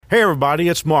Hey everybody,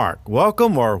 it's Mark.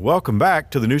 Welcome back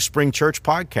to the New Spring Church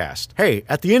Podcast. Hey,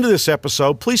 at the end of this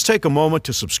episode, please take a moment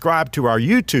to subscribe to our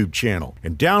YouTube channel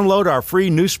and download our free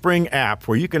New Spring app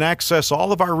where you can access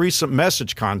all of our recent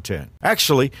message content.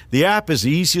 Actually, the app is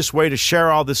the easiest way to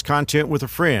share all this content with a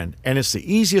friend, and it's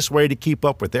the easiest way to keep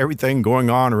up with everything going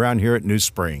on around here at New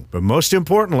Spring. But most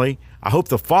importantly, I hope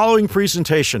the following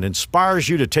presentation inspires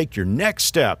you to take your next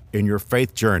step in your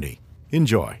faith journey.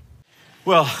 Enjoy.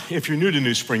 Well, if you're new to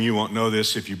New Spring, you won't know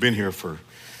this. If you've been here for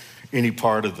any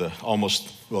part of the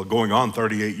going on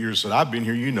 38 years that I've been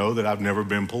here, you know that I've never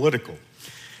been political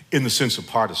in the sense of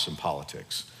partisan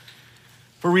politics,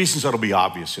 for reasons that'll be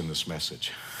obvious in this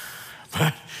message.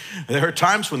 But there are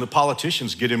times when the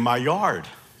politicians get in my yard.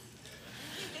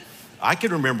 I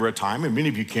can remember a time, and many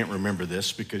of you can't remember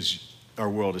this because our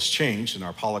world has changed and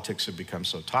our politics have become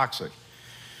so toxic.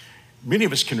 Many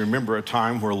of us can remember a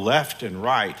time where left and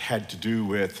right had to do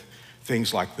with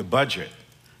things like the budget,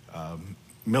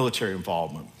 military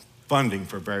involvement, funding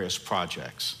for various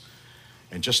projects,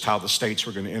 and just how the states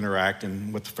were going to interact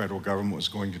and what the federal government was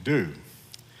going to do.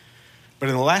 But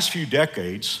in the last few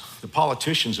decades, the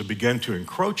politicians have begun to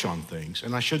encroach on things,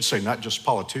 and I should say not just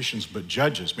politicians, but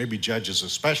judges, maybe judges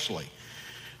especially.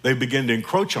 They begin to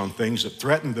encroach on things that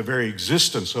threaten the very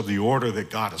existence of the order that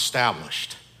God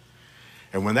established.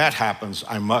 And when that happens,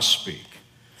 I must speak.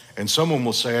 And someone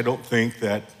will say, I don't think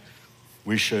that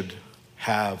we should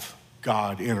have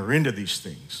God enter into these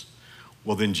things.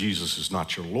 Well, then Jesus is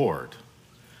not your Lord.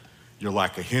 You're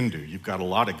like a Hindu. You've got a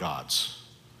lot of gods.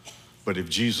 But if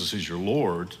Jesus is your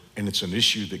Lord, and it's an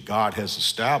issue that God has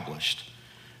established,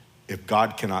 if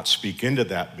God cannot speak into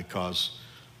that because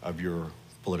of your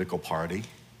political party,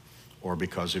 or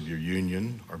because of your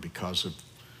union, or because of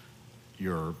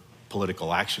your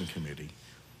political action committee,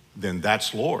 then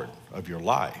that's Lord of your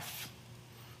life.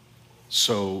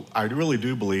 So I really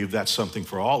do believe that's something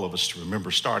for all of us to remember,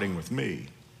 starting with me.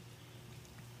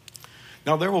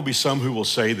 Now, there will be some who will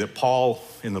say that Paul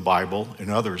in the Bible and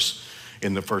others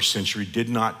in the first century did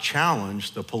not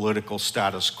challenge the political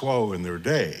status quo in their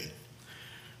day.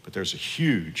 But there's a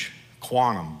huge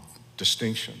quantum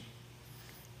distinction.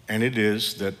 And it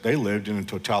is that they lived in a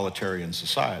totalitarian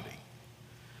society.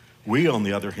 We, on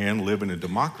the other hand, live in a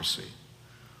democracy.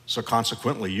 So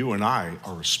consequently, you and I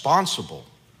are responsible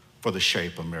for the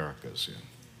shape America is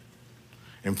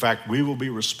in. In fact, we will be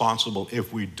responsible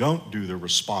if we don't do the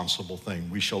responsible thing.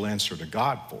 We shall answer to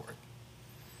God for it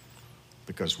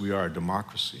because we are a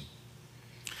democracy.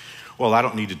 Well, I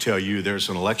don't need to tell you there's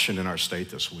an election in our state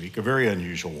this week, a very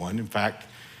unusual one. In fact,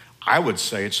 I would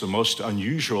say it's the most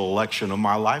unusual election of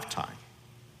my lifetime.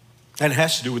 And it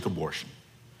has to do with abortion.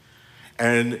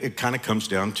 And it kind of comes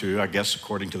down to, I guess,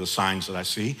 according to the signs that I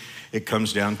see, it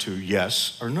comes down to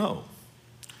yes or no.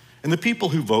 And the people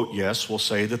who vote yes will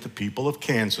say that the people of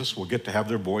Kansas will get to have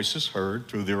their voices heard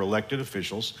through their elected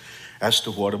officials as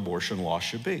to what abortion law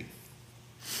should be.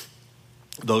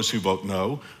 Those who vote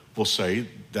no will say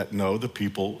that no, the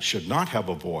people should not have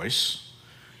a voice,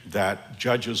 that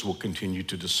judges will continue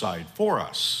to decide for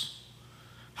us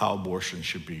how abortion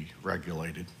should be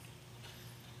regulated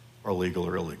or legal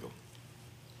or illegal.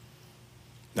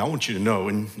 Now, I want you to know,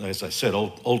 and as I said,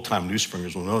 old-time New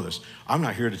Springers will know this, I'm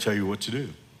not here to tell you what to do.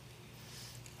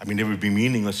 I mean, it would be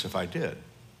meaningless if I did.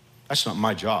 That's not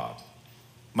my job.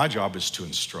 My job is to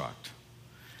instruct.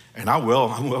 And I'm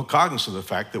well cognizant of the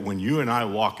fact that when you and I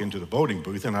walk into the voting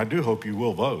booth, and I do hope you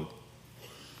will vote,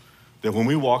 that when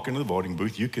we walk into the voting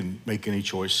booth, you can make any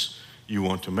choice you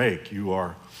want to make. You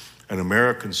are an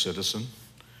American citizen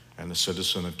and a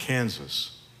citizen of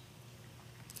Kansas.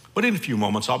 But in a few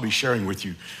moments, I'll be sharing with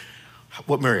you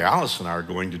what Mary Alice and I are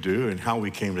going to do and how we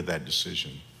came to that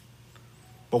decision.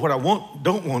 But what I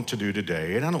don't want to do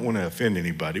today, and I don't want to offend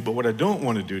anybody, but what I don't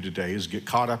want to do today is get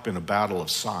caught up in a battle of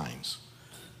signs.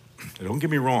 Don't get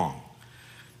me wrong.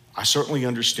 I certainly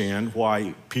understand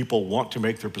why people want to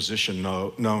make their position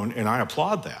known, and I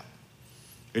applaud that.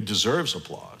 It deserves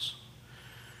applause.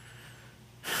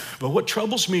 But what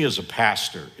troubles me as a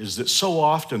pastor is that so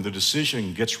often the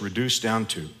decision gets reduced down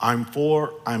to I'm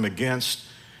for, I'm against,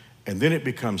 and then it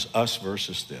becomes us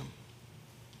versus them.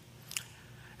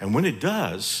 And when it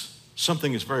does,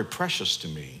 something that's very precious to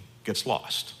me gets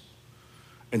lost.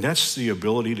 And that's the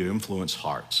ability to influence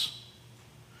hearts.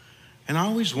 And I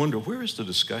always wonder, where is the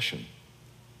discussion?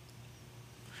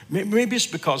 Maybe it's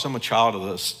because I'm a child of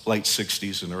the late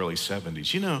 60s and early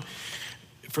 70s. You know,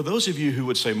 for those of you who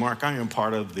would say, Mark, I am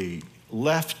part of the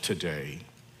left today,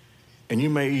 and you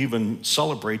may even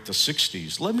celebrate the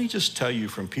 60s, let me just tell you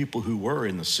from people who were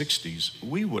in the 60s,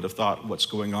 we would have thought what's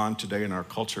going on today in our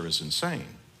culture is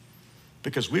insane.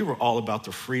 because we were all about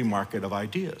the free market of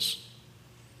ideas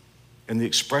and the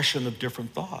expression of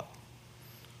different thought.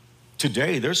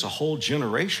 Today, there's a whole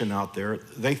generation out there,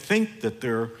 they think that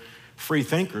they're free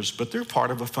thinkers, but they're part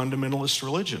of a fundamentalist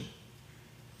religion.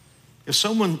 If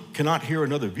someone cannot hear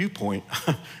another viewpoint,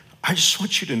 I just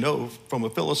want you to know from a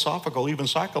philosophical, even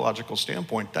psychological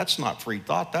standpoint, that's not free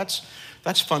thought, that's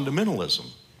fundamentalism.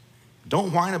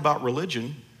 Don't whine about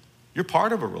religion, you're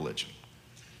part of a religion.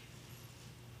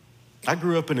 I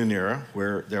grew up in an era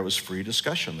where there was free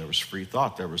discussion, there was free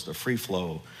thought, there was the free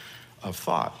flow of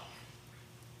thought.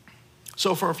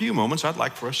 So for a few moments, I'd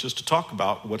like for us just to talk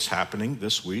about what's happening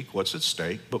this week, what's at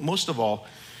stake, but most of all,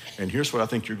 and here's what I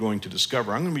think you're going to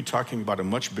discover, I'm going to be talking about a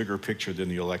much bigger picture than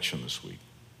the election this week.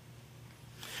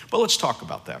 But let's talk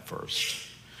about that first.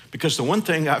 Because the one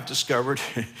thing I've discovered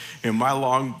in my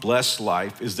long, blessed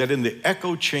life is that in the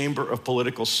echo chamber of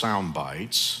political sound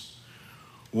bites,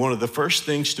 one of the first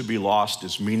things to be lost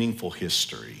is meaningful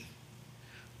history.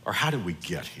 Or how did we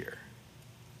get here?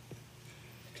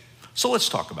 So let's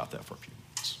talk about that for a few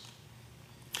minutes.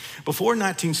 Before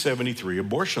 1973,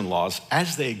 abortion laws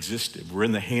as they existed were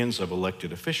in the hands of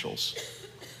elected officials.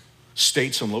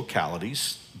 States and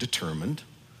localities determined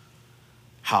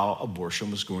how abortion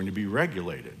was going to be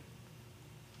regulated.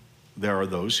 There are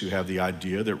those who have the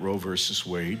idea that Roe versus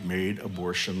Wade made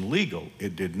abortion legal.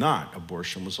 It did not.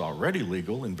 Abortion was already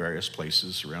legal in various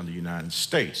places around the United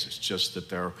States. It's just that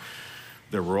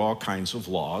there were all kinds of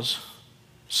laws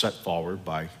set forward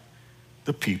by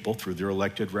the people through their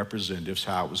elected representatives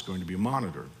how it was going to be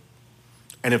monitored.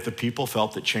 And if the people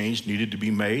felt that change needed to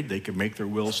be made, they could make their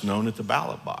wills known at the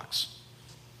ballot box.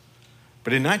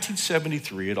 But in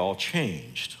 1973, it all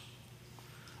changed.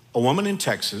 A woman in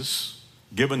Texas,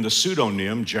 given the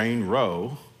pseudonym Jane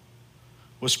Roe,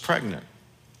 was pregnant.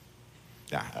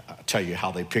 Now, I'll tell you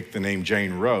how they picked the name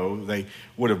Jane Roe. They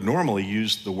would have normally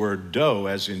used the word Doe,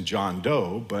 as in John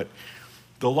Doe, but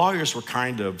the lawyers were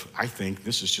kind of, I think,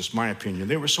 this is just my opinion,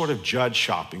 they were sort of judge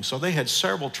shopping. So they had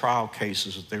several trial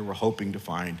cases that they were hoping to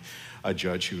find a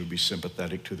judge who would be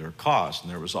sympathetic to their cause.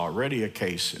 And there was already a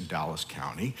case in Dallas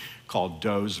County called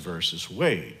Doe's versus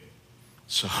Wade.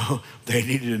 So they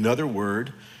needed another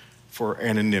word for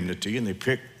anonymity, and they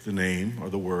picked the name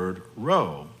or the word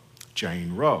Roe,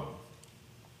 Jane Roe.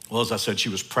 Well, as I said, she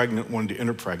was pregnant, wanted to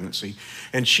enter pregnancy,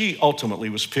 and she ultimately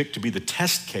was picked to be the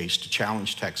test case to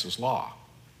challenge Texas law.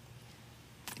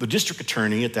 The district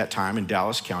attorney at that time in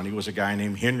Dallas County was a guy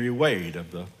named Henry Wade of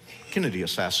the Kennedy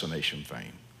assassination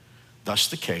fame. Thus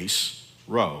the case,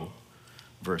 Roe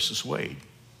versus Wade.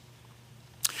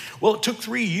 Well, it took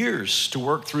 3 years to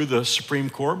work through the Supreme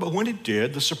Court, but when it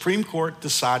did, the Supreme Court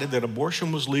decided that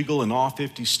abortion was legal in all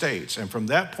 50 states. And from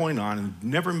that point on, and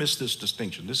never miss this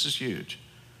distinction, this is huge.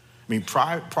 I mean,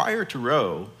 prior to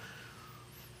Roe,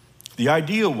 the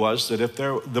idea was that if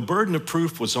the burden of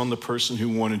proof was on the person who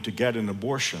wanted to get an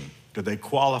abortion, did they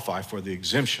qualify for the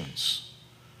exemptions?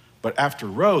 But after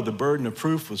Roe, the burden of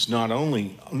proof was not on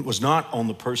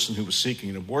the person who was seeking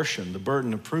an abortion. The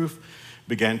burden of proof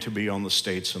began to be on the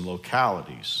states and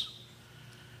localities.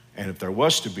 And if there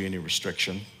was to be any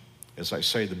restriction, as I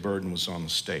say, the burden was on the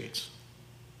states.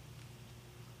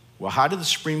 Well, how did the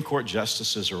Supreme Court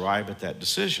justices arrive at that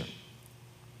decision?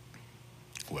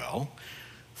 Well,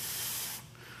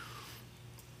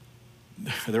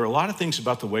 there are a lot of things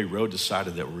about the way Roe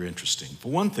decided that were interesting. For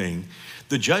one thing,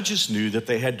 the judges knew that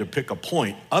they had to pick a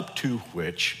point up to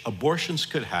which abortions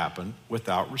could happen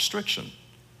without restriction.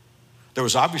 There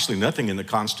was obviously nothing in the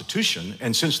Constitution,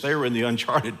 and since they were in the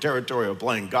uncharted territory of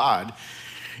playing God,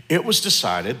 it was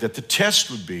decided that the test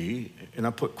would be, and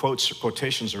I put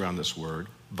quotations around this word,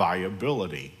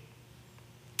 viability.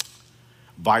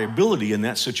 Viability in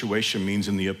that situation means,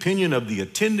 in the opinion of the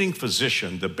attending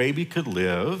physician, the baby could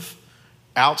live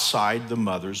outside the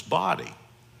mother's body.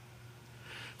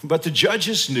 But the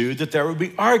judges knew that there would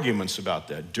be arguments about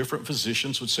that. Different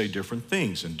physicians would say different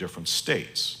things in different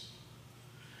states.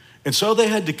 And so they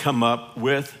had to come up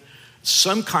with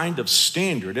some kind of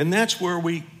standard, and that's where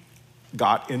we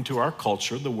got into our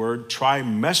culture the word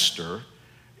trimester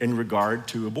in regard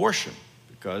to abortion,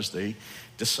 because they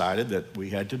decided that we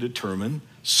had to determine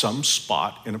some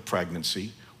spot in a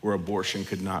pregnancy where abortion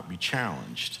could not be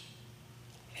challenged.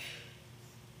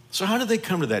 So how did they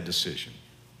come to that decision?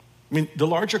 I mean, the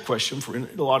larger question for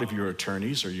a lot of your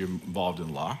attorneys, or you're involved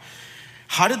in law,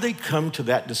 how did they come to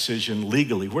that decision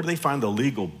legally? Where do they find the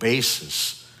legal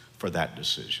basis for that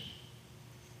decision?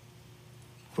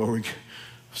 Well,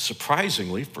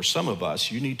 surprisingly, for some of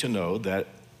us, you need to know that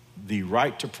the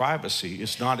right to privacy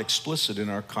is not explicit in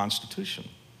our Constitution.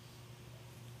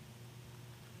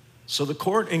 So the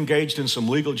court engaged in some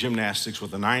legal gymnastics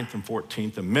with the 9th and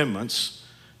 14th Amendments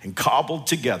and cobbled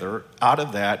together out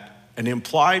of that an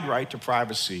implied right to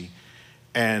privacy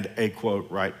and a,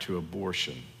 quote, right to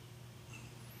abortion.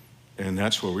 And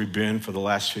that's where we've been for the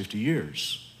last 50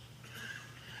 years.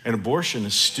 And abortion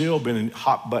has still been a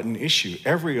hot button issue.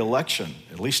 Every election,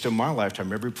 at least in my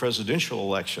lifetime, every presidential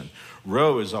election,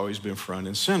 Roe has always been front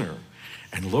and center.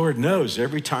 And Lord knows,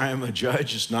 every time a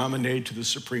judge is nominated to the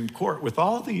Supreme Court, with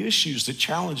all the issues that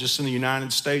challenge us in the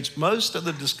United States, most of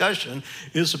the discussion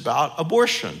is about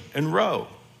abortion and Roe.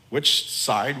 Which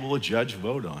side will a judge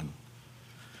vote on?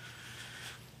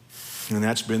 And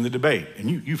that's been the debate.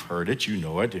 And you've heard it, you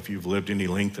know it. If you've lived any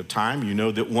length of time, you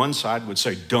know that one side would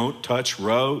say, don't touch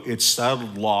Roe, it's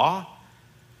settled law.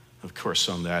 Of course,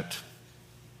 on the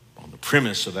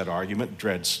premise of that argument,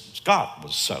 Dred Scott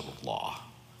was settled law.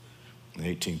 In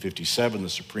 1857, the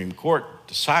Supreme Court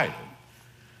decided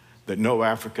that no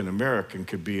African American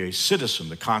could be a citizen.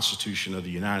 The Constitution of the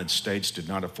United States did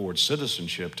not afford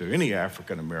citizenship to any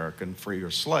African American, free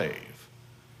or slave.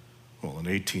 Well, in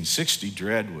 1860,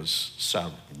 Dred was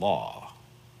settled law.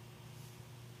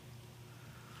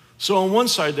 So on one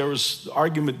side, there was the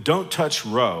argument, don't touch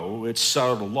Roe, it's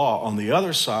settled law. On the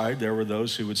other side, there were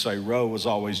those who would say Roe was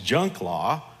always junk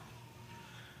law.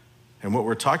 And what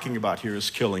we're talking about here is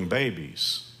killing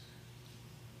babies.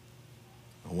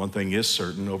 Well, one thing is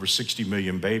certain, over 60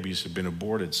 million babies have been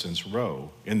aborted since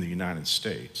Roe in the United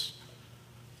States.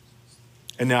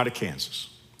 And now to Kansas.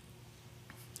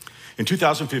 In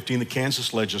 2015, the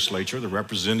Kansas legislature, the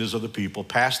representatives of the people,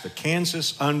 passed the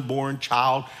Kansas Unborn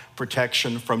Child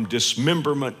Protection from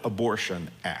Dismemberment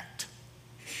Abortion Act.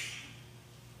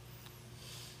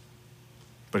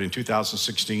 But in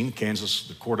 2016, Kansas,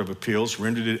 the Court of Appeals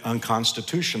rendered it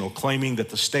unconstitutional, claiming that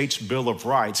the state's Bill of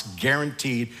Rights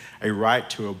guaranteed a right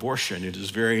to abortion. It is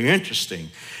very interesting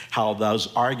how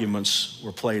those arguments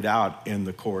were played out in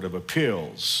the Court of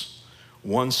Appeals.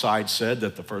 One side said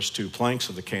that the first two planks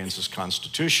of the Kansas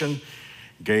Constitution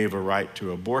gave a right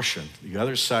to abortion. The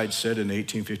other side said in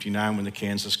 1859, when the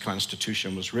Kansas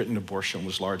Constitution was written, abortion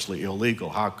was largely illegal.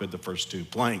 How could the first two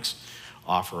planks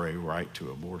offer a right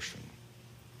to abortion?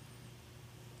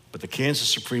 But the Kansas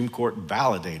Supreme Court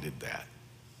validated that.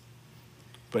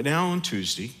 But now on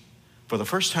Tuesday, for the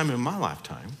first time in my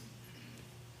lifetime,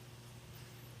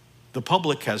 the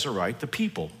public has a right, the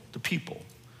people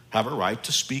have a right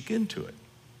to speak into it,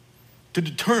 to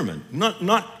determine,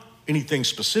 not anything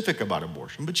specific about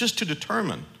abortion, but just to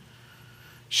determine,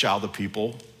 shall the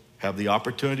people have the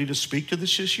opportunity to speak to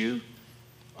this issue,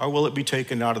 or will it be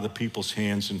taken out of the people's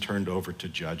hands and turned over to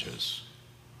judges?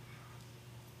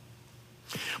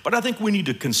 But I think we need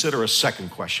to consider a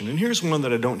second question, and here's one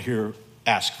that I don't hear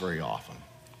asked very often.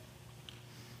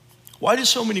 Why do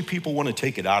so many people want to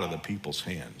take it out of the people's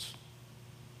hands?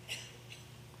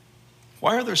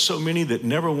 Why are there so many that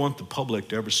never want the public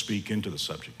to ever speak into the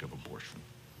subject of abortion?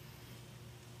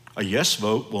 A yes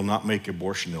vote will not make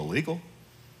abortion illegal.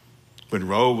 When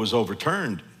Roe was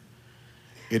overturned,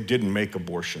 it didn't make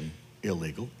abortion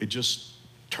illegal. It just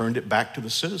turned it back to the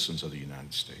citizens of the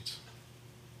United States.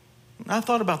 And I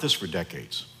thought about this for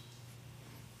decades.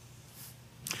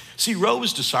 See, Roe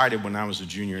was decided when I was a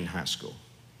junior in high school.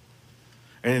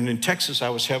 And in Texas, I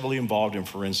was heavily involved in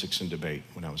forensics and debate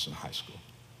when I was in high school.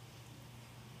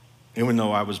 Even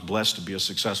though I was blessed to be a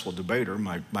successful debater,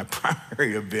 my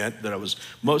primary event that I was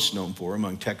most known for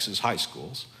among Texas high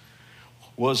schools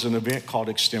was an event called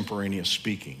extemporaneous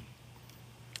speaking.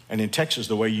 And in Texas,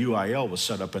 the way UIL was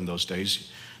set up in those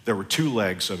days, there were two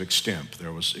legs of extemp.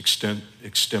 There was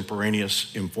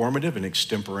extemporaneous informative and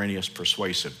extemporaneous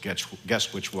persuasive.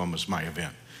 Guess which one was my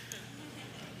event.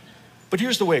 But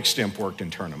here's the way extemp worked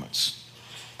in tournaments.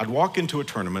 I'd walk into a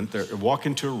tournament, walk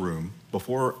into a room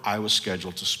before I was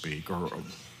scheduled to speak or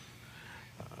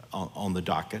on the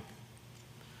docket,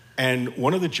 and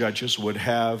one of the judges would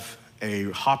have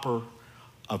a hopper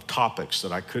of topics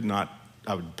that I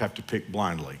would have to pick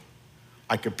blindly.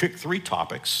 I could pick 3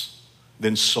 topics,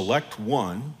 then select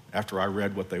one after I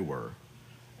read what they were,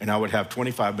 and I would have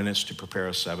 25 minutes to prepare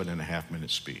a 7.5-minute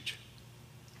speech.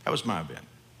 That was my event.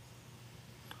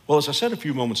 Well, as I said a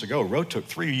few moments ago, Roe took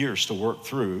 3 years to work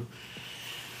through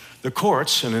the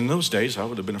courts, and in those days, I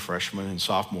would have been a freshman and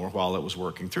sophomore while it was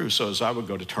working through. So as I would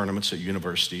go to tournaments at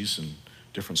universities and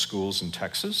different schools in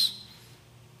Texas,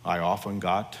 I often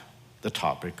got the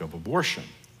topic of abortion.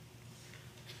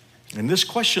 And this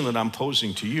question that I'm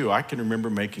posing to you, I can remember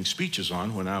making speeches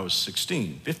on when I was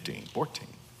 16, 15, 14.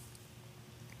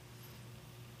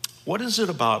 What is it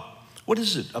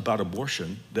about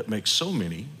abortion that makes so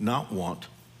many not want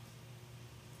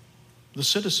the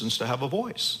citizens to have a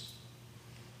voice?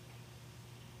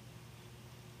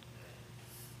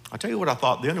 I'll tell you what I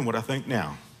thought then and what I think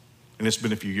now. And it's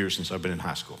been a few years since I've been in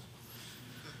high school.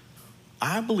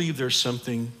 I believe there's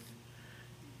something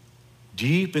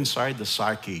deep inside the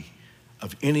psyche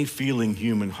of any feeling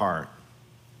human heart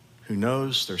who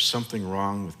knows there's something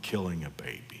wrong with killing a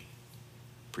baby,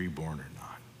 preborn or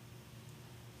not.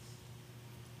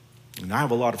 And I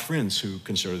have a lot of friends who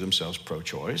consider themselves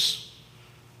pro-choice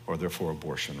or they're for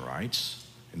abortion rights.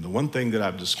 And the one thing that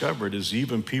I've discovered is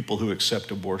even people who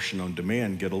accept abortion on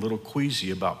demand get a little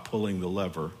queasy about pulling the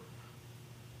lever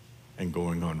and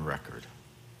going on record.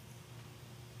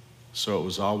 So it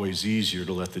was always easier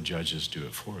to let the judges do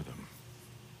it for them.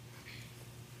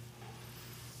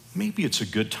 Maybe it's a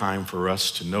good time for us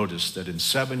to notice that in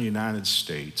 7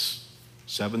 states,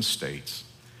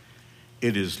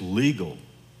 it is legal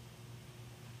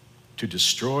to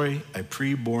destroy a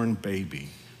preborn baby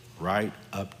right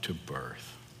up to birth.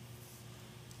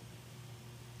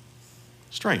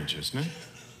 Strange, isn't it?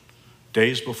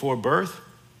 Days before birth,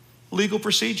 legal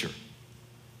procedure.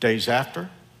 Days after,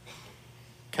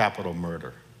 capital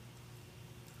murder.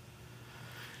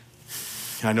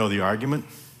 I know the argument.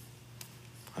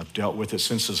 I've dealt with it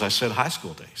since, as I said, high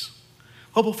school days.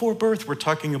 Well, before birth, we're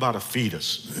talking about a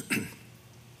fetus.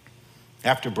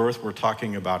 After birth, we're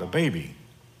talking about a baby.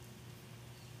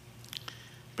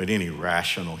 But any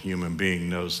rational human being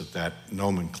knows that that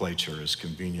nomenclature is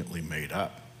conveniently made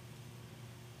up.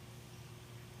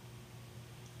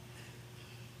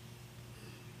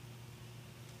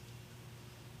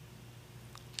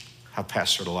 I've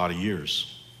pastored a lot of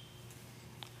years,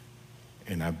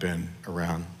 and I've been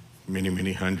around many,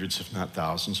 many hundreds, if not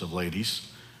thousands, of ladies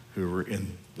who were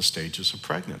in the stages of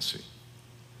pregnancy.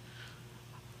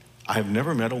 I have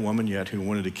never met a woman yet who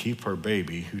wanted to keep her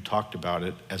baby who talked about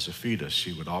it as a fetus.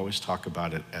 She would always talk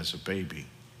about it as a baby.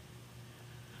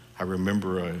 I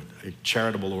remember a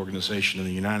charitable organization in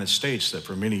the United States that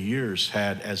for many years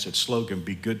had as its slogan,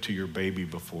 "Be good to your baby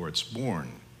before it's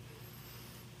born."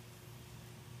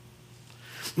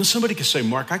 Now somebody could say,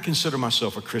 "Mark, I consider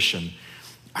myself a Christian.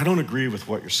 I don't agree with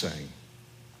what you're saying."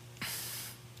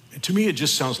 And to me, it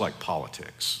just sounds like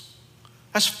politics.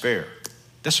 That's fair.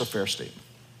 That's a fair statement.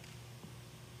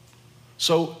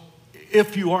 So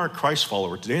if you are a Christ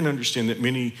follower today, and understand that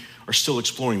many are still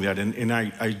exploring that, and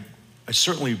I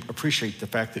certainly appreciate the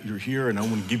fact that you're here, and I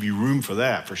want to give you room for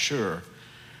that, for sure.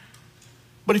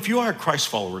 But if you are a Christ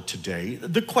follower today,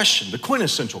 the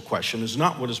quintessential question is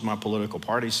not what does my political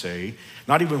party say,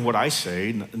 not even what I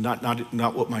say,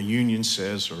 not what my union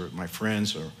says or my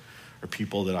friends or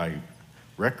people that I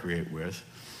recreate with.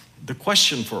 The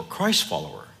question for a Christ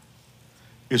follower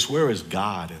is, where is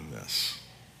God in this?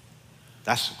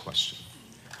 That's the question.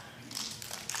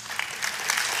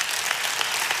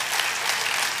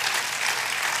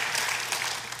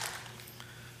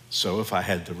 So if I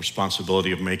had the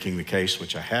responsibility of making the case,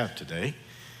 which I have today,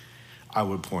 I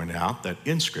would point out that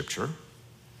in Scripture,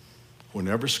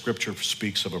 whenever Scripture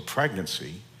speaks of a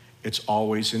pregnancy, it's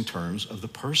always in terms of the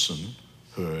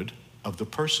personhood of the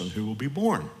person who will be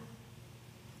born.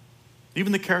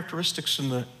 Even the characteristics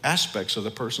and the aspects of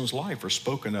the person's life are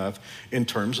spoken of in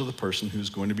terms of the person who's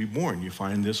going to be born. You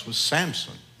find this with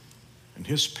Samson and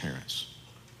his parents.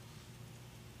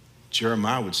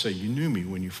 Jeremiah would say, "You knew me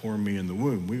when you formed me in the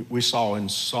womb." We saw in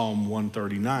Psalm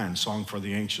 139, Song for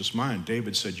the Anxious Mind,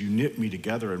 David said, "You knit me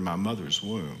together in my mother's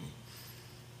womb."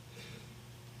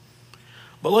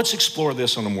 But let's explore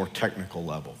this on a more technical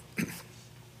level.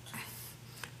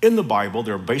 In the Bible,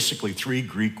 there are basically 3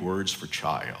 Greek words for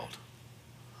child.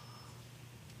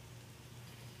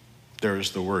 There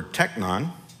is the word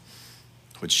teknon,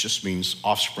 which just means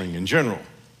offspring in general.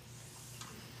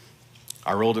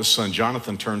 Our oldest son,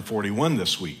 Jonathan, turned 41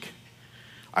 this week.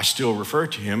 I still refer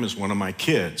to him as one of my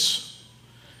kids.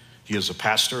 He is a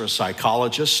pastor, a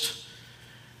psychologist,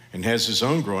 and has his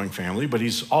own growing family, but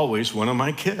he's always one of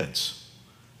my kids.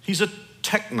 He's a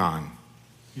teknon.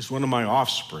 He's one of my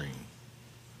offspring.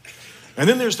 And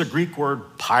then there's the Greek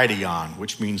word paidion,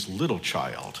 which means little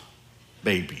child,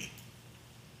 baby.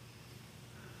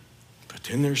 But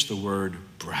then there's the word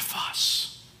brephos.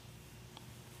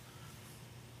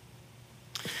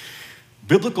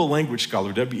 Biblical language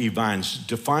scholar W.E. Vines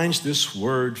defines this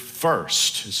word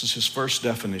first. This is his first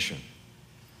definition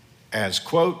as,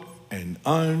 quote, an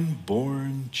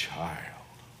unborn child.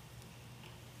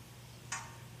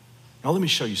 Now let me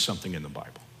show you something in the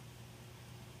Bible.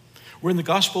 We're in the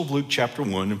Gospel of Luke chapter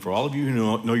 1, and for all of you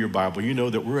who know your Bible, you know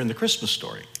that we're in the Christmas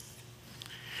story.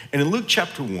 And in Luke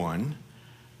chapter 1,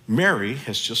 Mary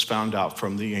has just found out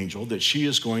from the angel that she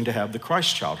is going to have the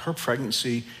Christ child. Her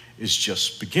pregnancy is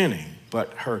just beginning,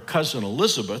 but her cousin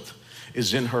Elizabeth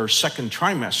is in her second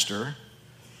trimester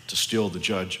to steal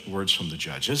the words from the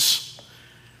judges.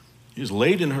 She was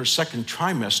late in her second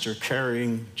trimester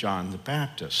carrying John the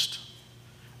Baptist.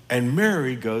 And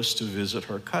Mary goes to visit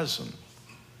her cousin.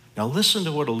 Now listen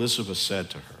to what Elizabeth said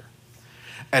to her.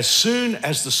 As soon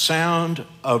as the sound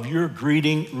of your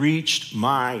greeting reached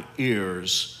my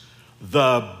ears,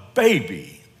 the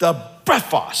baby, the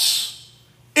brephos,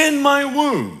 in my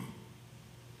womb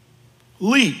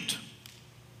leaped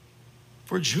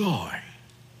for joy.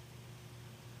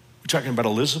 We're talking about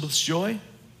Elizabeth's joy?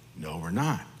 No, we're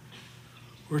not.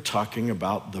 We're talking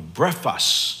about the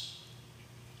brephos,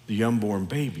 the unborn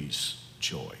baby's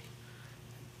joy.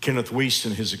 Kenneth Wuest,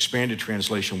 in his expanded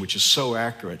translation, which is so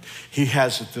accurate, he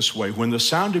has it this way: when the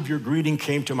sound of your greeting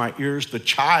came to my ears, the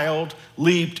child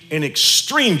leaped in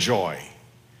extreme joy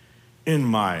in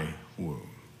my womb.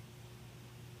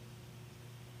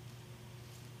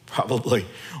 Probably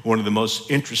one of the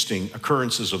most interesting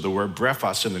occurrences of the word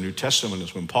brephos in the New Testament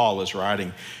is when Paul is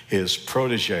writing his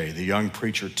protege, the young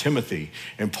preacher Timothy.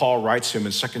 And Paul writes him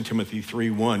in 2 Timothy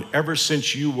 3:1, ever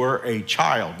since you were a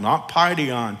child, not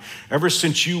paidion, ever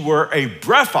since you were a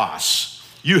brephos,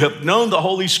 you have known the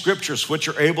Holy Scriptures, which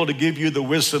are able to give you the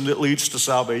wisdom that leads to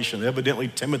salvation. Evidently,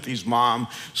 Timothy's mom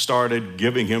started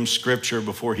giving him Scripture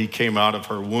before he came out of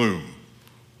her womb.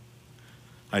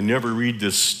 I never read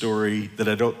this story that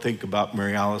I don't think about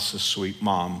Mary Alice's sweet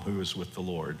mom who was with the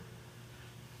Lord.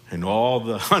 And all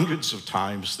the hundreds of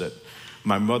times that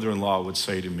my mother-in-law would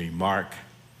say to me, Mark,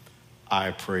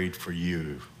 I prayed for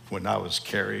you when I was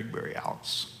carrying Mary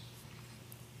Alice.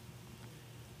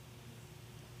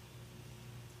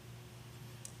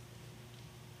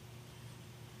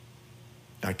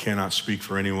 I cannot speak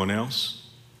for anyone else.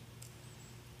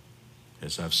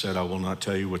 As I've said, I will not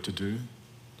tell you what to do.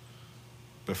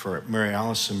 But for Mary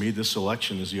Alice and me, this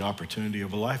election is the opportunity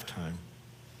of a lifetime.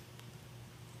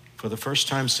 For the first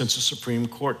time since the Supreme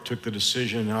Court took the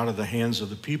decision out of the hands of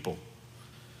the people.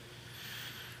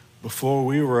 Before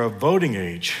we were of voting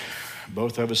age,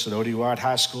 both of us at O.D. White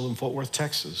High School in Fort Worth,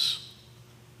 Texas.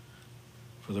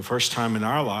 For the first time in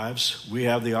our lives, we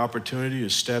have the opportunity to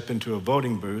step into a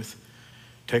voting booth,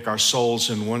 take our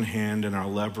souls in one hand and our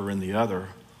lever in the other,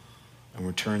 and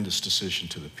return this decision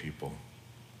to the people.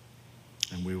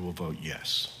 And we will vote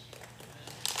yes.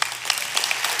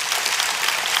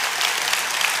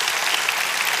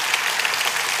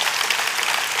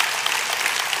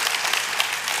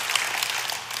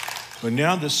 But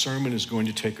now this sermon is going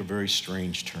to take a very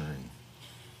strange turn.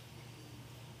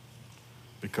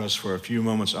 Because for a few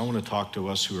moments, I want to talk to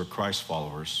us who are Christ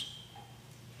followers.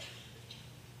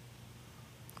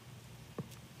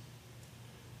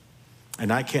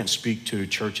 And I can't speak to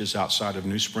churches outside of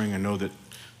New Spring. I know that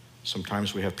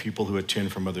sometimes we have people who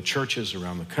attend from other churches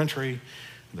around the country.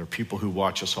 And there are people who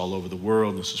watch us all over the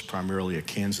world. This is primarily a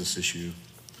Kansas issue.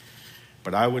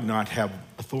 But I would not have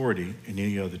authority in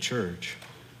any other church.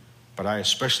 But I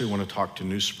especially want to talk to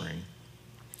New Spring.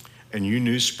 And you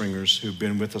New Springers who've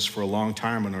been with us for a long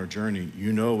time on our journey,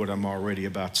 you know what I'm already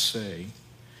about to say.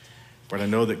 But I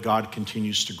know that God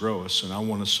continues to grow us, and I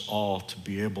want us all to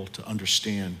be able to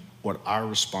understand what our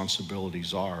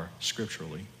responsibilities are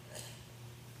scripturally.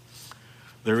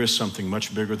 There is something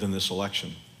much bigger than this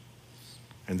election.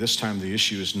 And this time the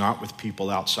issue is not with people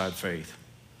outside faith.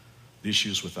 The issue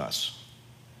is with us.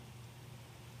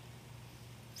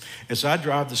 As I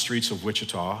drive the streets of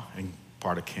Wichita and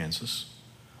part of Kansas,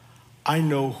 I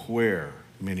know where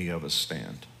many of us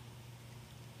stand.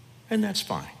 And that's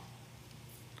fine.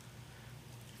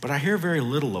 But I hear very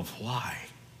little of why.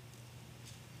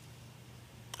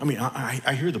 I mean,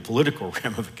 I hear the political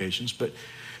ramifications, but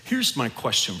here's my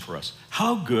question for us.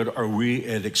 How good are we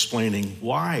at explaining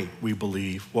why we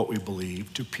believe what we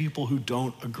believe to people who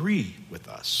don't agree with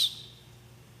us?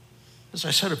 As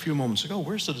I said a few moments ago,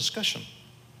 where's the discussion?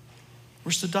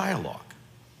 Where's the dialogue?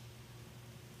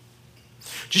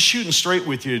 Just shooting straight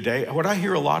with you today, what I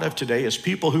hear a lot of today is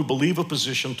people who believe a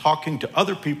position talking to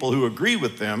other people who agree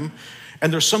with them,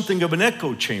 and there's something of an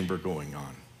echo chamber going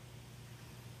on.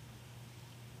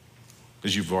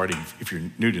 As you've already, if you're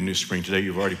new to New Spring today,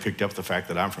 you've already picked up the fact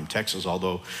that I'm from Texas,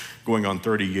 although going on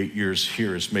 38 years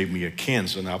here has made me a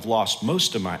Kansan. I've lost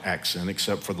most of my accent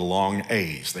except for the long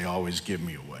A's. They always give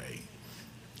me away.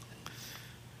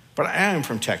 But I am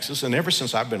from Texas, and ever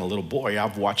since I've been a little boy,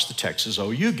 I've watched the Texas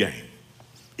OU game.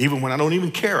 Even when I don't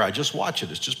even care, I just watch it.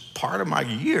 It's just part of my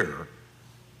year.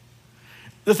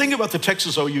 The thing about the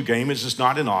Texas OU game is it's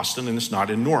not in Austin and it's not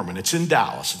in Norman. It's in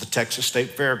Dallas at the Texas State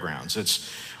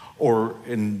Fairgrounds. Or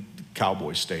in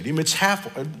Cowboy Stadium. It's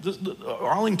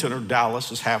Arlington or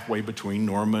Dallas is halfway between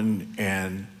Norman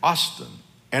and Austin.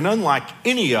 And unlike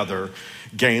any other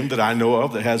game that I know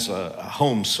of that has a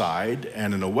home side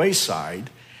and an away side,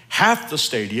 half the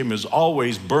stadium is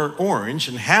always burnt orange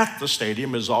and half the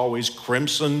stadium is always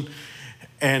crimson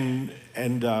and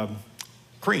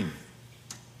cream.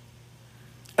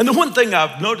 And the one thing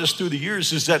I've noticed through the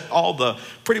years is that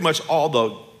pretty much all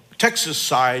the Texas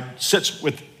side sits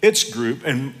with its group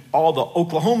and all the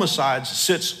Oklahoma side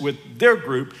sits with their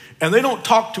group, and they don't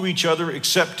talk to each other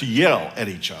except to yell at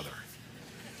each other.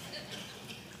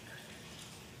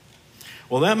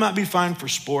 Well, that might be fine for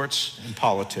sports and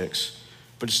politics,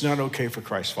 but it's not okay for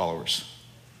Christ followers.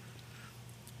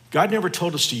 God never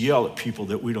told us to yell at people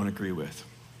that we don't agree with.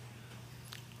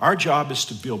 Our job is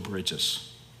to build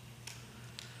bridges.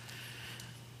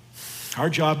 Our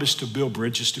job is to build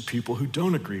bridges to people who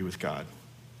don't agree with God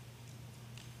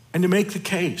and to make the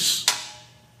case.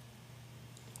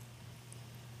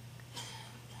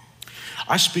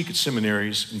 I speak at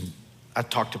seminaries and I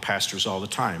talk to pastors all the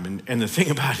time. And the thing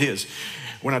about it is,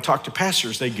 when I talk to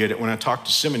pastors, they get it. When I talk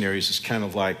to seminaries, it's kind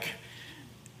of like,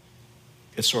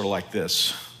 it's sort of like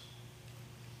this.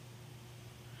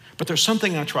 But there's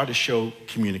something I try to show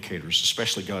communicators,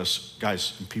 especially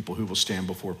guys and people who will stand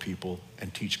before people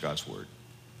and teach God's word.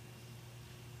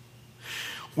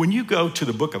 When you go to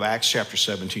the book of Acts chapter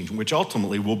 17, which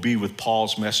ultimately will be with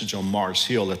Paul's message on Mars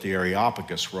Hill at the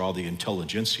Areopagus where all the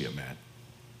intelligentsia met.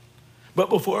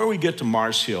 But before we get to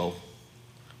Mars Hill,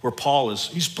 where Paul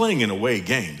he's playing an away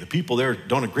game. The people there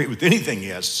don't agree with anything he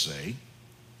has to say.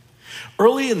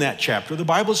 Early in that chapter, the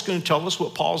Bible is going to tell us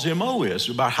what Paul's MO is,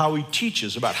 about how he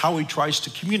teaches, about how he tries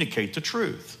to communicate the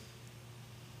truth.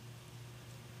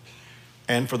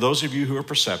 And for those of you who are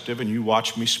perceptive and you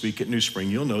watch me speak at New Spring,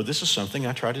 you'll know this is something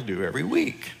I try to do every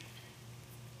week.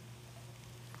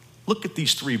 Look at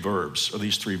these three verbs, or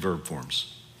these three verb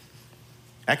forms.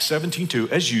 Acts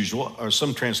 17:2, as usual, or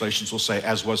some translations will say,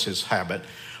 as was his habit,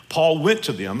 Paul went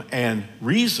to them and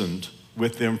reasoned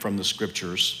with them from the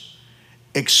scriptures,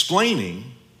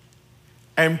 explaining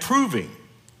and proving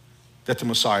that the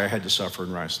Messiah had to suffer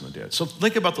and rise from the dead. So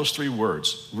think about those three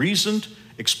words: reasoned,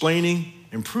 explaining,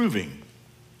 and proving.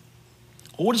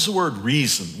 Well, what is the word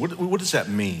reason? What does that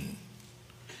mean?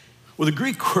 Well, the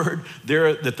Greek word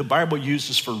there that the Bible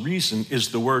uses for reason is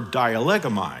the word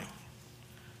dialegomai.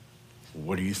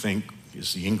 What do you think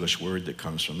is the English word that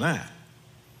comes from that?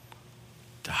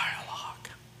 Dialogue.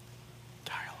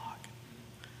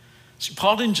 See,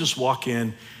 Paul didn't just walk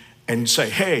in and say,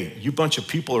 hey, you bunch of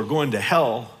people are going to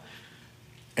hell.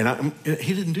 And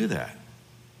he didn't do that.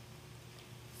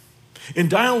 In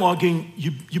dialoguing,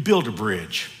 you build a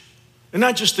bridge. And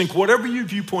I just think whatever your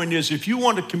viewpoint is, if you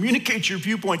want to communicate your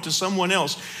viewpoint to someone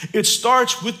else, it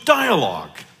starts with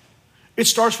dialogue. It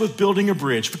starts with building a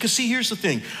bridge. Because see, here's the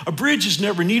thing. A bridge is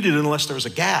never needed unless there's a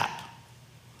gap.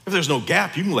 If there's no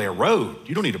gap, you can lay a road.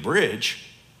 You don't need a bridge.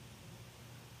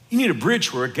 You need a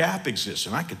bridge where a gap exists.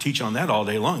 And I could teach on that all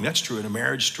day long. That's true in a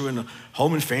marriage, it's true in a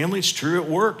home and family, it's true at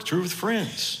work, it's true with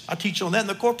friends. I teach on that in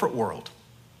the corporate world.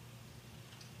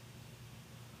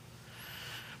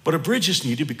 But a bridge is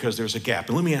needed because there's a gap.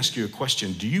 And let me ask you a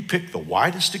question. Do you pick the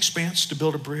widest expanse to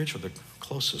build a bridge or the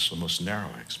closest or most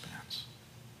narrow expanse?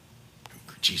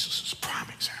 Jesus is a prime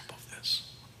example of this.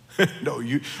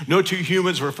 No two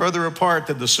humans were further apart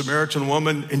than the Samaritan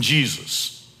woman and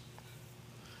Jesus.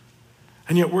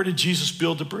 And yet, where did Jesus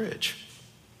build the bridge?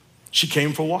 She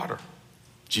came for water.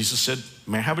 Jesus said,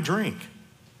 may I have a drink?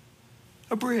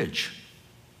 A bridge.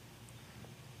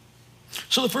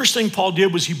 So the first thing Paul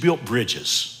did was he built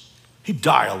bridges. He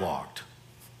dialogued.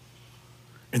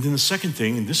 And then the second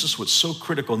thing, and this is what's so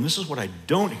critical, and this is what I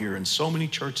don't hear in so many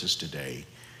churches today,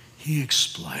 he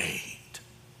explained.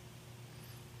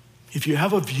 If you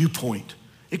have a viewpoint,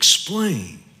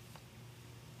 explain.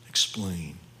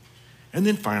 Explain. And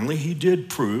then finally, he did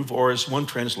prove, or as one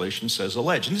translation says,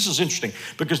 allege. And this is interesting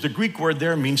because the Greek word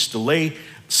there means to lay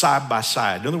side by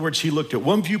side. In other words, he looked at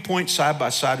one viewpoint side by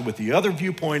side with the other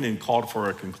viewpoint and called for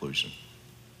a conclusion.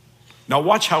 Now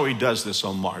watch how he does this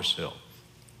on Mars Hill.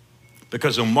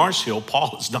 Because on Mars Hill,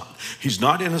 Paul he's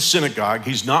not in a synagogue.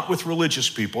 He's not with religious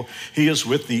people. He is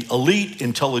with the elite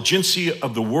intelligentsia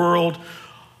of the world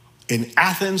in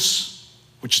Athens,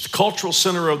 which is the cultural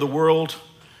center of the world.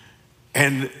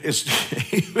 And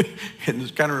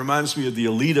it kind of reminds me of the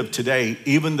elite of today.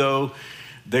 Even though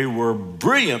they were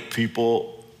brilliant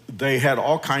people, they had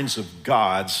all kinds of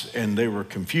gods and they were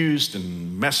confused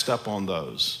and messed up on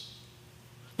those.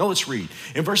 Now let's read.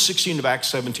 In verse 16 of Acts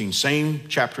 17, same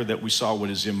chapter that we saw what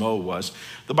his MO was,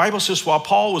 the Bible says, while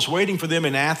Paul was waiting for them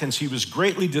in Athens, he was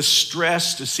greatly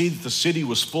distressed to see that the city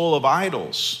was full of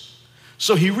idols.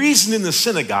 So he reasoned in the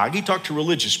synagogue. He talked to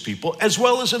religious people as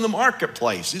well as in the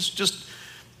marketplace. It's just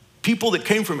people that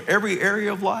came from every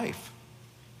area of life.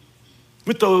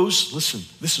 With those, listen,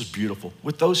 this is beautiful,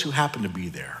 with those who happen to be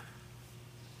there.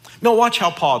 Now watch how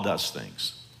Paul does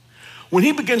things. When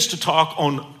he begins to talk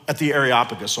at the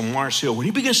Areopagus on Mars Hill, when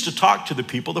he begins to talk to the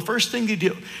people, the first thing he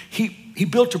did, he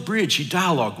built a bridge, he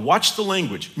dialogued. Watch the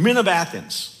language. Men of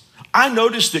Athens, I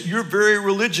noticed that you're very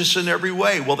religious in every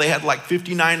way. Well, they had like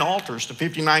 59 altars to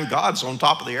 59 gods on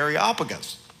top of the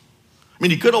Areopagus. I mean,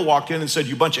 he could have walked in and said,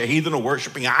 you bunch of heathen are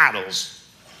worshiping idols.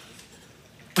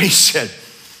 But he said,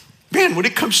 man, when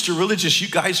it comes to religious, you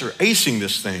guys are acing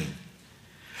this thing.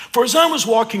 For as I was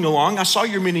walking along, I saw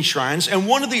your many shrines, and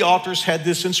one of the altars had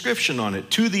this inscription on it,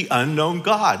 to the unknown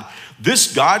God.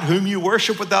 This God whom you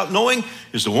worship without knowing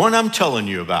is the one I'm telling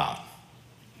you about.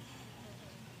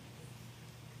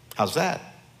 How's that?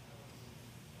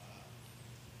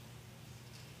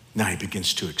 Now he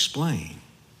begins to explain.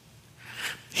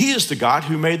 He is the God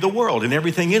who made the world and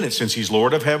everything in it, since he's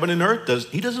Lord of heaven and earth.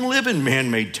 He doesn't live in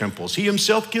man-made temples. He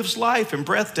himself gives life and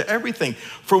breath to everything.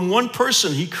 From one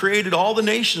person, he created all the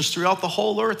nations throughout the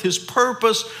whole earth. His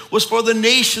purpose was for the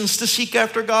nations to seek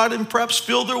after God and perhaps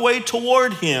feel their way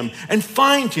toward him and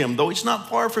find him, though he's not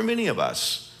far from any of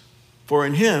us. For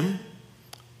in him,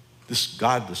 this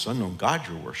God, this unknown God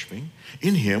you're worshiping,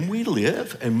 in him we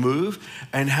live and move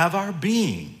and have our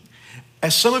being.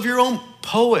 As some of your own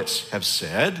poets have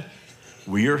said,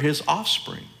 we are his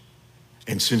offspring.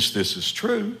 And since this is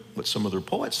true, what some other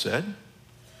poets said,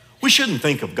 we shouldn't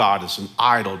think of God as an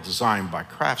idol designed by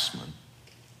craftsmen.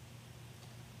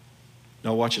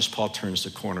 Now watch as Paul turns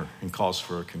the corner and calls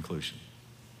for a conclusion.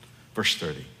 Verse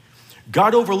 30.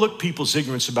 God overlooked people's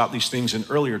ignorance about these things in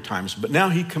earlier times, but now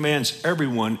he commands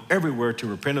everyone everywhere to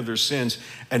repent of their sins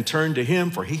and turn to him,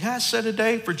 for he has set a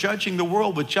day for judging the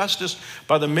world with justice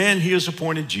by the man he has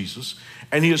appointed, Jesus,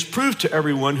 and he has proved to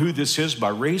everyone who this is by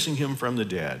raising him from the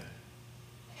dead.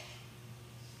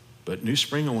 But New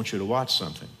Spring, I want you to watch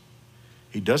something.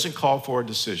 He doesn't call for a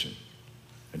decision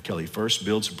until he first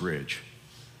builds a bridge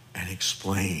and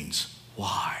explains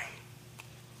why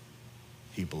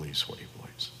he believes what he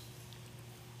believes.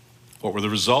 What were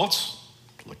the results?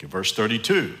 Look at verse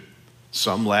 32.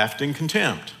 Some laughed in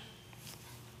contempt.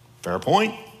 Fair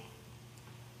point.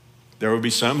 There would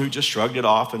be some who just shrugged it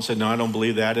off and said, no, I don't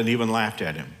believe that, and even laughed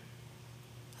at him.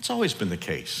 That's always been the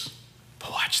case.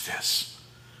 But watch this.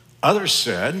 Others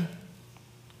said,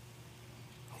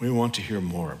 we want to hear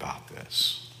more about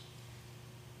this.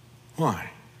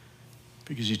 Why?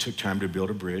 Because he took time to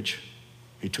build a bridge.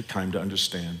 He took time to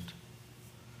understand.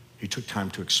 He took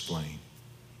time to explain.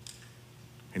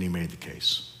 And he made the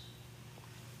case.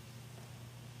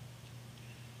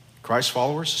 Christ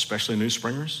followers, especially New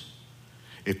Springers,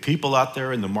 if people out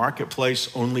there in the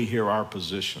marketplace only hear our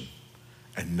position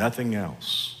and nothing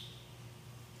else,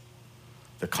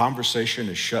 the conversation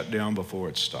is shut down before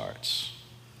it starts.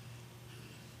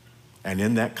 And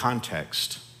in that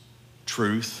context,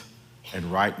 truth and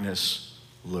rightness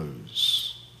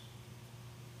lose.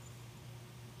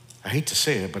 I hate to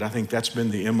say it, but I think that's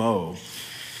been the MO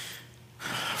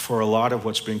for a lot of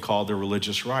what's been called the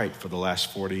religious right for the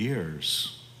last 40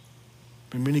 years.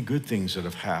 There have been many good things that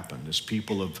have happened as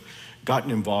people have gotten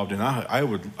involved, and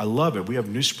I love it. We have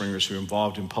New Springers who are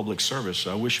involved in public service,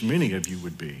 so I wish many of you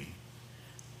would be.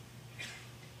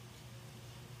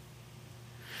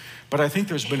 But I think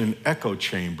there's been an echo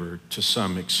chamber to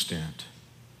some extent,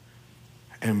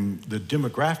 and the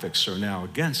demographics are now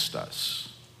against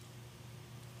us.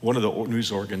 One of the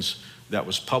news organs that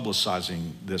was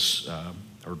publicizing this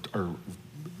or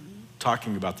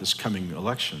talking about this coming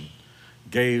election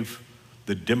gave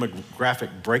the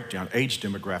demographic breakdown, age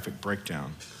demographic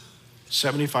breakdown.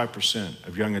 75%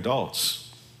 of young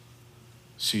adults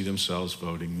see themselves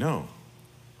voting no.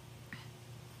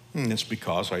 And it's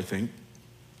because I think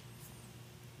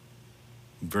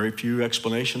very few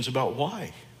explanations about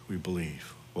why we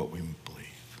believe what we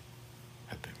believe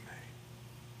have been made.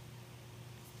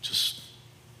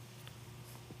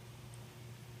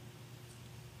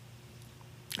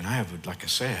 And I have, like I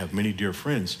say, I have many dear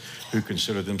friends who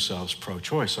consider themselves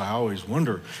pro-choice. I always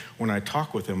wonder, when I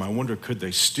talk with them, I wonder, could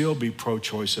they still be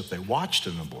pro-choice if they watched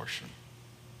an abortion?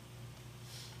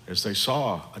 As they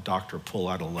saw a doctor pull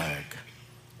out a leg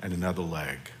and another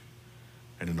leg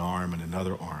and an arm and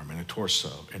another arm and a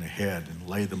torso and a head and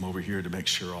lay them over here to make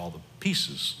sure all the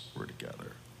pieces were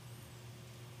together.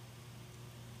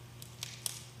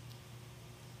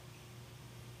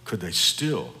 Could they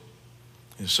still,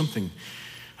 there's something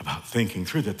about thinking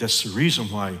through that. That's the reason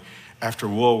why after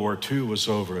World War II was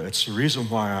over. It's the reason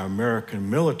why our American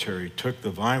military took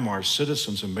the Weimar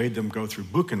citizens and made them go through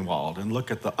Buchenwald and look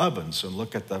at the ovens and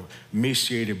look at the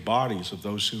emaciated bodies of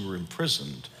those who were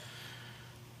imprisoned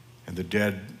and the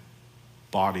dead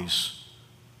bodies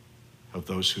of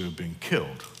those who had been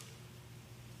killed.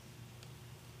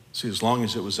 See, as long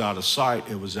as it was out of sight,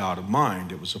 it was out of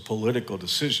mind. It was a political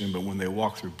decision, but when they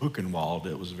walked through Buchenwald,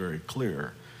 it was very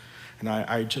clear. And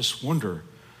I just wonder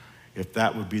if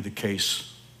that would be the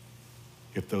case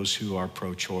if those who are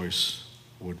pro-choice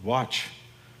would watch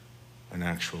an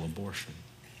actual abortion.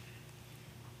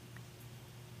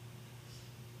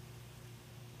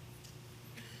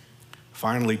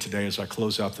 Finally, today, as I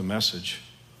close out the message,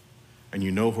 and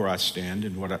you know where I stand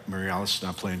and what Mary Alice and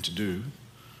I plan to do,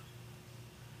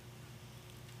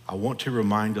 I want to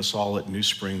remind us all at New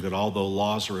Spring that although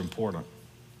laws are important,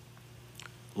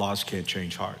 laws can't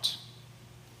change hearts.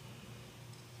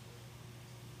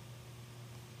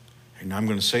 And I'm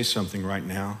going to say something right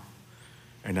now,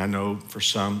 and I know for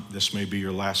some this may be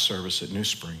your last service at New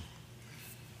Spring.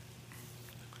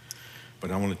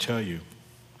 But I want to tell you,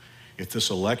 if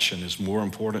this election is more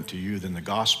important to you than the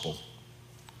gospel,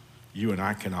 you and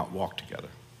I cannot walk together.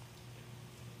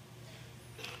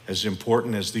 As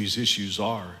important as these issues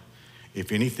are,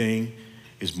 if anything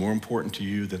is more important to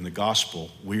you than the gospel,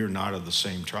 we are not of the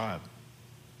same tribe.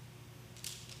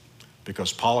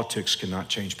 Because politics cannot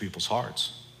change people's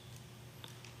hearts.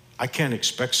 I can't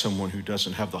expect someone who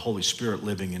doesn't have the Holy Spirit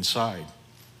living inside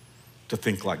to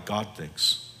think like God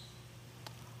thinks.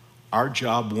 Our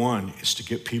job, one, is to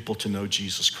get people to know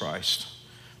Jesus Christ.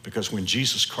 Because when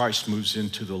Jesus Christ moves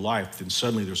into the life, then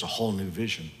suddenly there's a whole new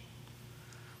vision.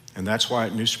 And that's why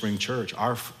at New Spring Church,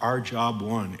 our job,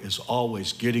 one, is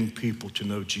always getting people to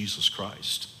know Jesus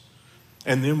Christ.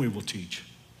 And then we will teach.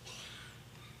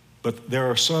 But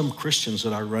there are some Christians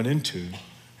that I run into,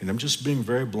 and I'm just being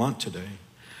very blunt today.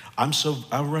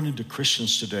 I run into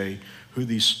Christians today who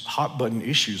these hot button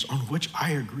issues on which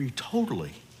I agree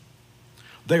totally.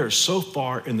 They are so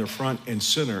far in the front and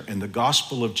center, and the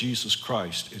gospel of Jesus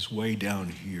Christ is way down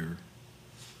here.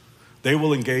 They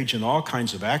will engage in all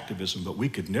kinds of activism, but we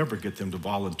could never get them to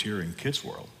volunteer in Kids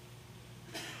World.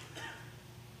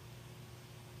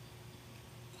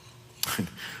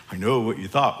 I know what you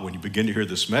thought when you begin to hear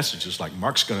this message. It's like,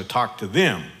 Mark's going to talk to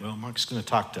them. Well, Mark's going to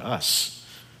talk to us.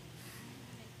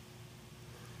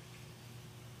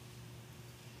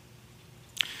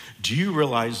 Do you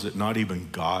realize that not even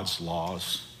God's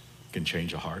laws can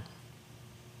change a heart?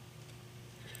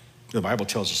 The Bible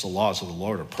tells us the laws of the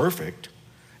Lord are perfect,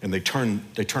 and they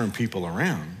turn people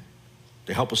around.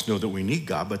 They help us know that we need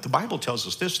God. But the Bible tells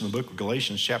us this in the book of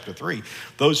Galatians chapter 3.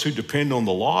 Those who depend on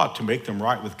the law to make them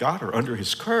right with God are under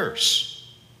his curse.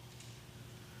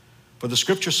 For the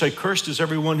scriptures say, cursed is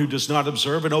everyone who does not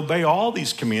observe and obey all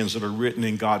these commands that are written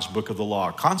in God's book of the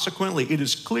law. Consequently, it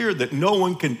is clear that no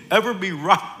one can ever be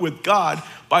right with God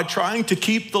by trying to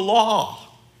keep the law.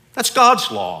 That's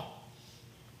God's law.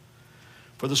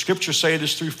 For the scriptures say it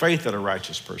is through faith that a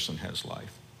righteous person has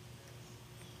life.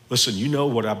 Listen, you know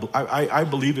what I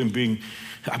believe in being.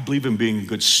 I believe in being a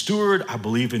good steward. I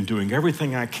believe in doing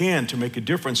everything I can to make a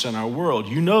difference in our world.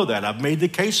 You know that. I've made the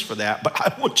case for that. But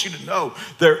I want you to know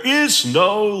there is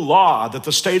no law that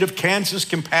the state of Kansas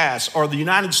can pass or the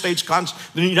United States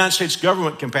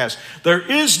government can pass. There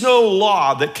is no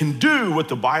law that can do what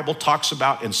the Bible talks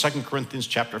about in 2 Corinthians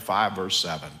chapter 5, verse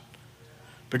 7.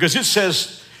 Because it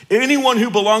says, anyone who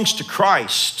belongs to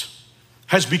Christ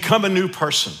has become a new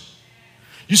person.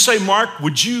 You say, Mark,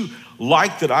 would you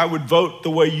like that I would vote the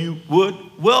way you would?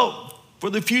 Well, for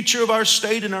the future of our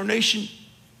state and our nation,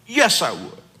 yes, I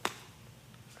would.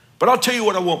 But I'll tell you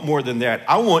what I want more than that.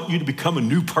 I want you to become a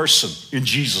new person in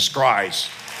Jesus Christ.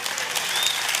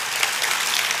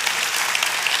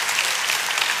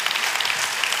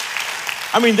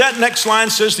 I mean, that next line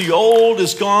says the old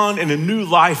is gone and a new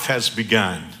life has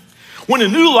begun. When a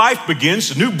new life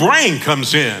begins, a new brain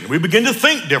comes in. We begin to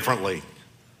think differently.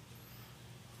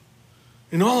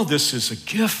 And all of this is a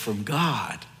gift from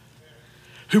God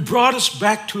who brought us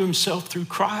back to himself through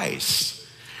Christ.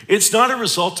 It's not a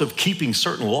result of keeping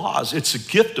certain laws. It's a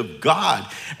gift of God.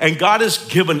 And God has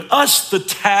given us the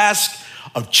task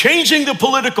of changing the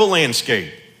political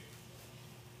landscape.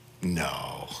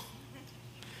 No.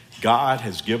 God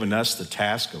has given us the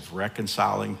task of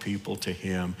reconciling people to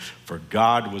him. For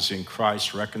God was in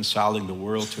Christ reconciling the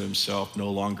world to himself,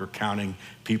 no longer counting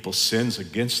people's sins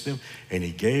against them. And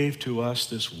he gave to us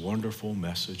this wonderful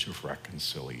message of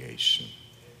reconciliation.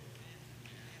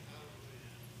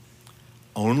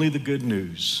 Only the good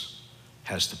news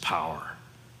has the power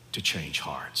to change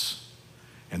hearts.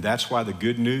 And that's why the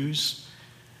good news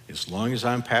as long as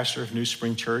I'm pastor of New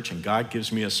Spring Church and God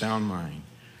gives me a sound mind,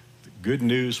 the good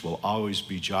news will always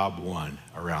be job one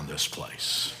around this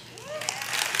place.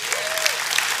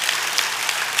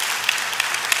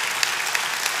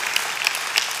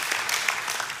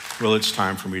 Well, it's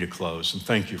time for me to close, and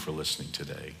thank you for listening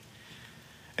today.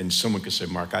 And someone could say,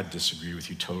 Mark, I disagree with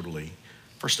you totally.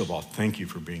 First of all, thank you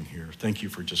for being here. Thank you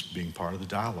for just being part of the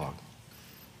dialogue.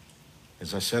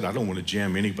 As I said, I don't want to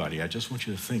jam anybody. I just want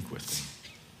you to think with me.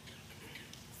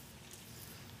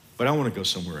 But I want to go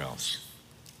somewhere else.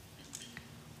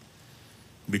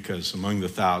 Because among the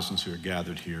thousands who are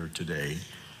gathered here today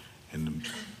and the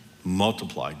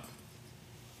multiplied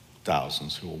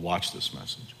thousands who will watch this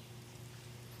message,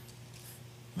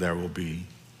 there will be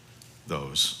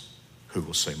those who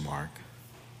will say, Mark,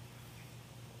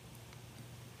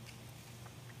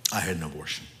 I had an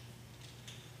abortion.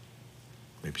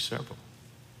 Maybe several.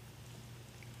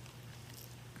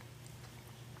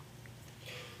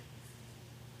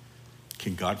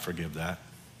 Can God forgive that?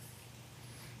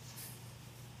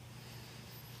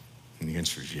 And the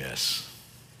answer is yes.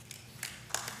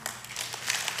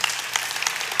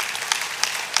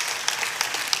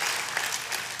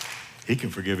 He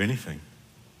can forgive anything.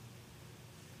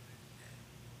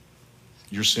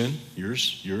 Your sin,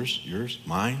 yours,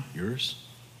 mine, yours.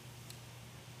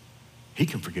 He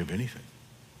can forgive anything.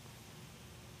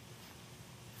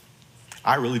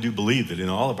 I really do believe that in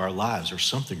all of our lives there's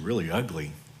something really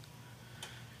ugly,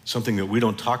 something that we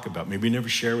don't talk about, maybe never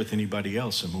share with anybody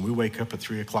else. And when we wake up at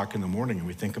 3 o'clock in the morning and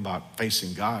we think about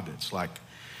facing God, it's like,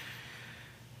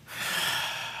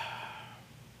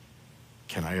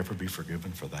 can I ever be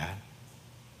forgiven for that?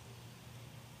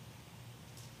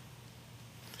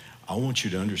 I want you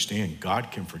to understand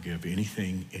God can forgive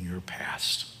anything in your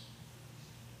past.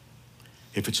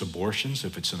 If it's abortions,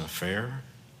 if it's an affair,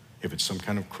 if it's some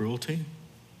kind of cruelty,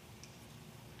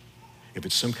 if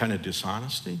it's some kind of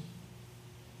dishonesty,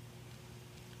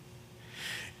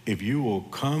 if you will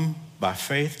come by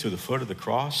faith to the foot of the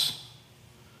cross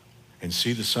and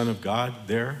see the Son of God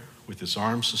there with his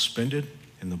arms suspended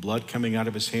and the blood coming out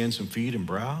of his hands and feet and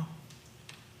brow,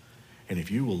 and if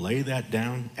you will lay that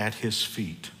down at his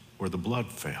feet where the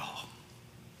blood fell,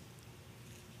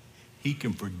 he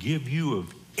can forgive you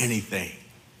of anything.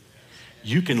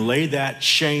 You can lay that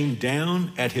shame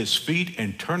down at his feet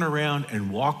and turn around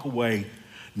and walk away,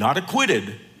 not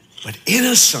acquitted, but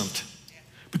innocent,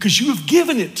 because you have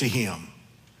given it to him.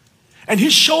 And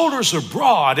his shoulders are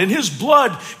broad and his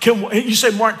blood can, and you say,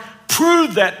 Mark,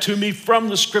 prove that to me from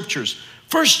the scriptures.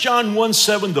 1 John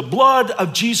 1:7, the blood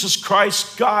of Jesus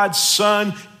Christ, God's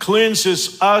Son,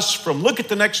 cleanses us from, look at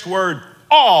the next word,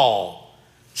 all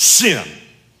sin.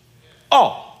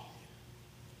 All.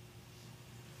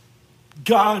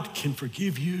 God can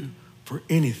forgive you for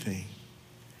anything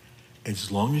as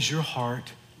long as your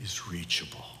heart is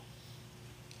reachable.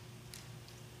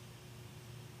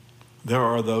 There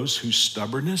are those whose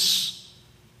stubbornness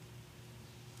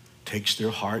takes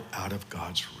their heart out of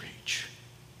God's reach.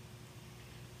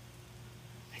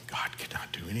 And God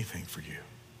cannot do anything for you.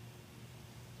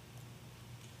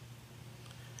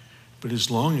 But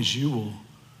as long as you will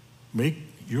make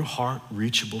your heart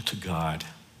reachable to God,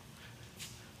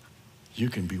 you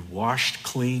can be washed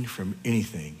clean from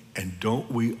anything. And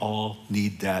don't we all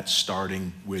need that,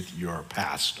 starting with your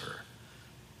pastor?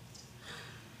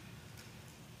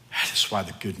 That is why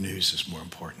the good news is more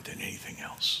important than anything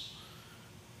else.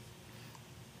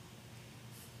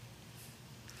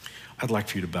 I'd like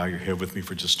for you to bow your head with me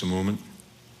for just a moment.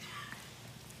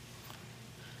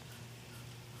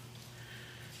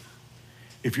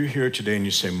 If you're here today and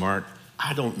you say, Mark,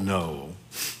 I don't know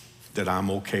that I'm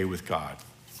okay with God.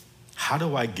 How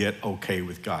do I get okay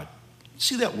with God?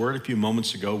 See that word a few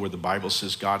moments ago where the Bible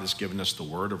says God has given us the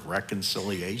word of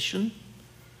reconciliation?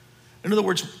 In other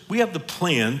words, we have the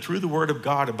plan through the word of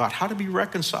God about how to be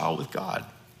reconciled with God.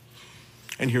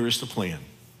 And here is the plan.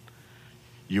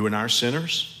 You and I are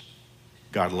sinners.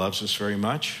 God loves us very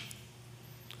much.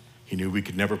 He knew we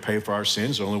could never pay for our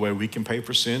sins. The only way we can pay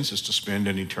for sins is to spend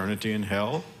an eternity in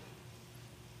hell.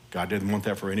 God didn't want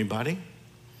that for anybody.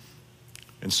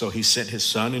 And so he sent his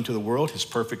son into the world, his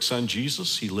perfect son,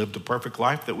 Jesus. He lived a perfect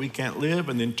life that we can't live,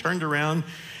 and then turned around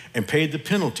and paid the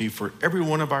penalty for every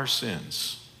one of our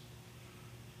sins.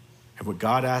 And what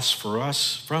God asks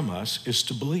from us is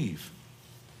to believe,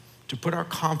 to put our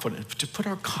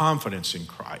confidence in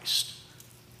Christ,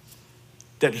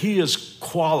 that he is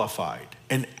qualified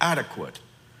and adequate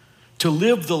to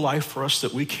live the life for us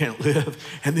that we can't live,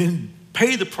 and then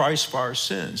pay the price for our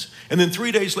sins. And then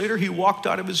 3 days later, he walked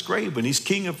out of his grave, and he's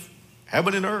king of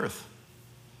heaven and earth.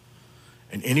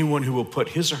 And anyone who will put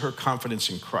his or her confidence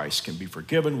in Christ can be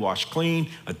forgiven, washed clean,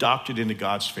 adopted into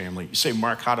God's family. You say,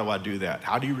 Mark, how do I do that?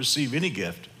 How do you receive any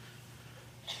gift?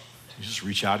 You just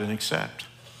reach out and accept,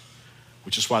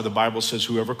 which is why the Bible says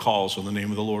whoever calls on the name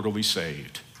of the Lord will be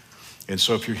saved. And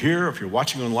so if you're here, if you're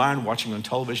watching online, watching on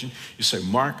television, you say,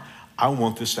 Mark, I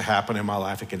want this to happen in my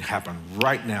life. It can happen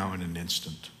right now in an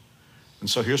instant. And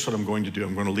so here's what I'm going to do.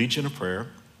 I'm going to lead you in a prayer,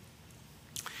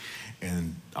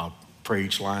 and I'll pray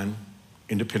each line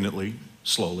independently,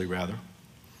 slowly rather.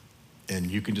 And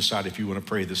you can decide if you want to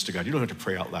pray this to God. You don't have to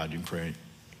pray out loud. You can pray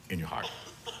in your heart.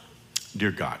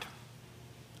 Dear God,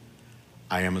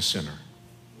 I am a sinner,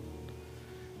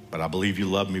 but I believe you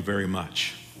love me very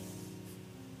much.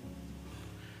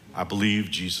 I believe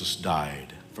Jesus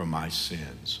died for my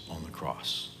sins on the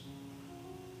cross.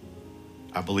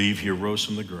 I believe he arose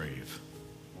from the grave.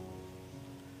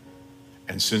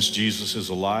 And since Jesus is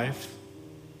alive,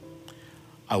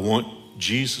 I want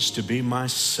Jesus to be my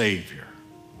Savior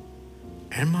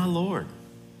and my Lord.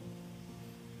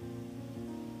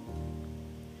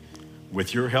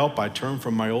 With your help, I turn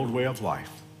from my old way of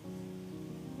life,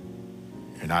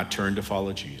 and I turn to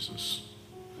follow Jesus.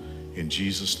 In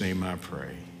Jesus' name I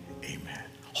pray, amen.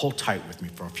 Hold tight with me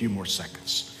for a few more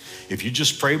seconds. If you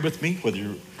just prayed with me, whether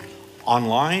you're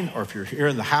online or if you're here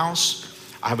in the house,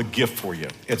 I have a gift for you.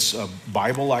 It's a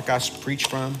Bible like I preach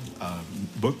from, a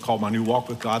book called My New Walk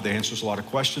with God that answers a lot of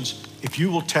questions. If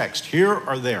you will text here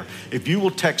or there, if you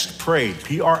will text PRAYED,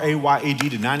 P-R-A-Y-A-D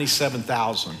to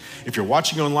 97,000. If you're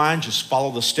watching online, just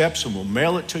follow the steps and we'll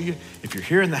mail it to you. If you're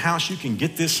here in the house, you can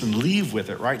get this and leave with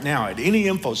it right now at any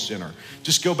info center.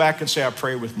 Just go back and say, I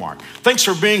pray with Mark. Thanks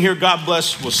for being here. God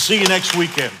bless. We'll see you next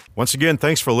weekend. Once again,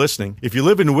 thanks for listening. If you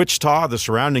live in Wichita, the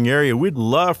surrounding area, we'd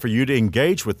love for you to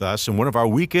engage with us in one of our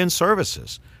weekend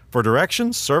services. For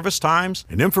directions, service times,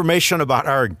 and information about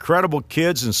our incredible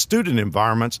kids and student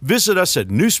environments, visit us at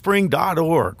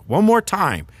newspring.org. One more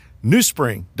time,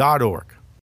 newspring.org.